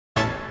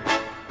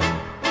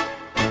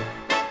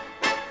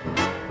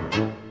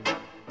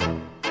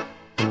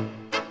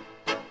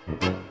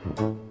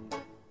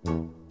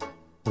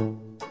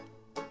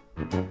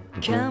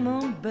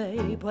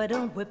Why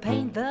don't we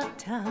paint the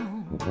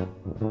town?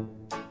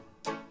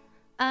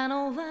 And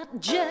all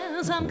that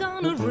jazz, I'm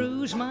gonna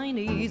rouge my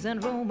knees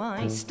and roll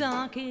my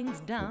stockings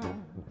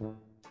down.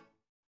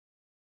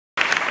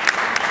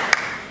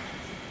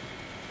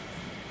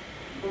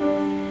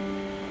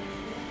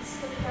 What's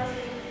the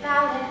perfect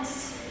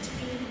balance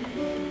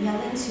between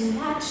yelling too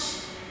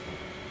much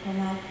or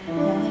not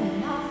yelling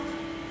enough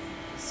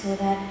so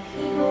that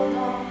people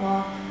don't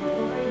walk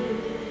over you?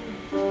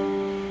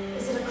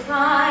 Is it a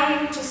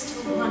crime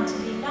just to want to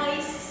be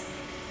nice,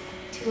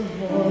 to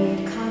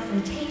avoid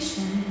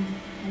confrontation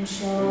and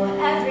show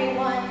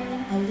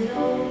everyone a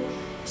little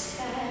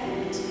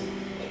respect?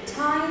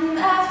 Time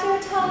after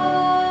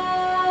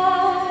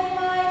time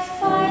I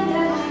find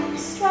that I'm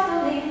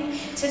struggling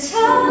to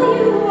tell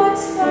you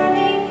what's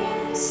burning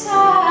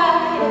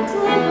inside, a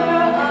glimmer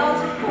of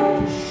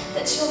hope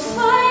that you'll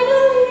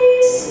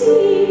finally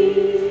see.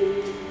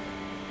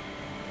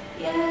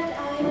 Yet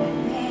I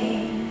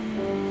remain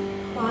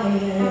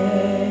quiet.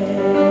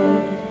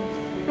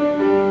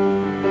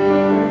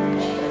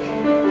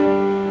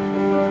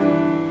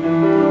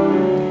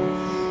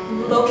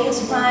 Look at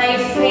my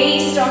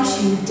face, don't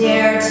you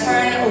dare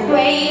turn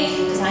away,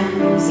 'cause I'm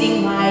losing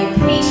my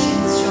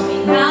patience. Show me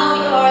now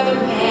you're the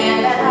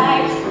man that I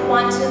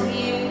want to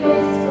be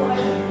with for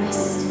the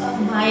rest of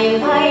my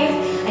life.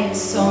 I have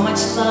so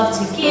much love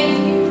to give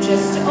you,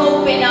 just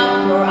open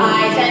up your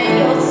eyes and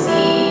you'll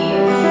see.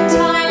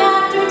 Time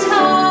after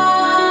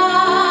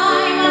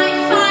time I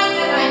find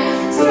that I'm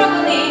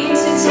struggling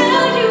to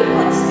tell you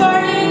what's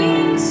burning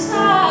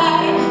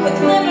inside, a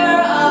glimmer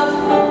of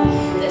hope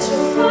that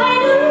you'll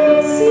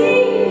finally see.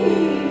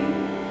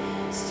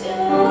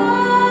 Still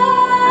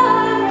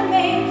I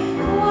remain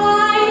quiet.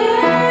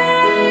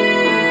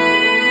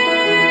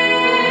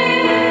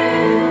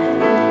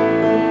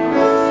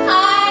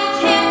 I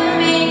can't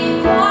remain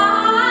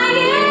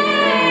quiet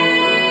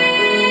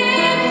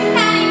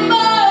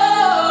anymore.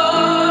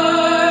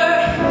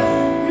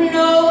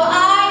 No,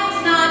 I was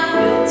not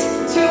built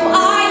to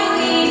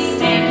idly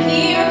stand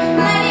here,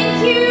 letting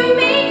you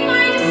make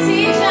my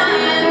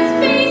decisions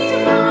based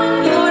upon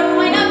your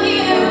point of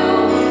view.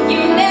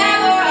 You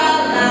never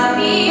allowed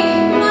me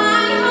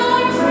my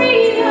own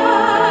freedom.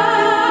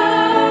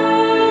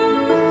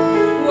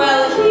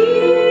 Well,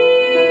 hear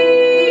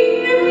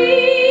me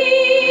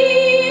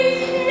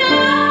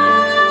now.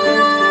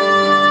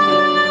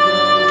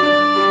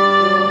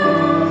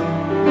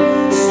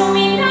 Show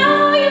me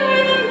now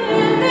you're the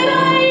man that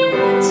I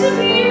want to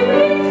be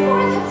with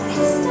for the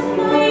rest of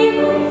my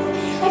life.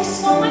 I've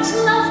so much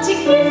love to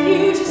give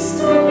you,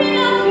 just open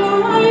up your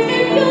eyes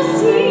and you'll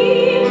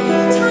see.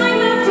 Time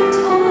after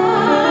time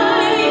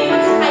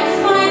I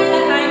find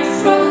that I'm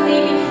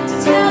struggling to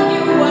tell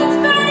you what's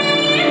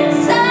burning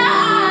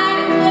inside,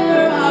 a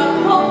glimmer of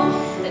hope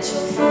that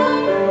you'll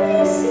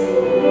finally see.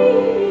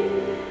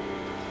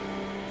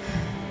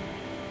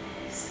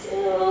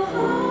 Still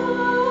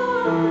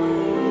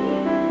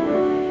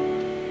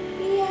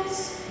yes,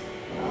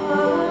 I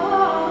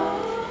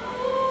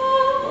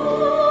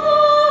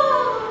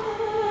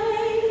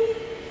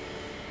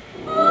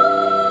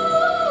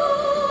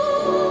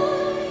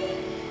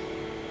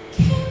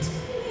can't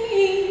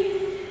remain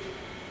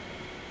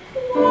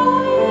quiet.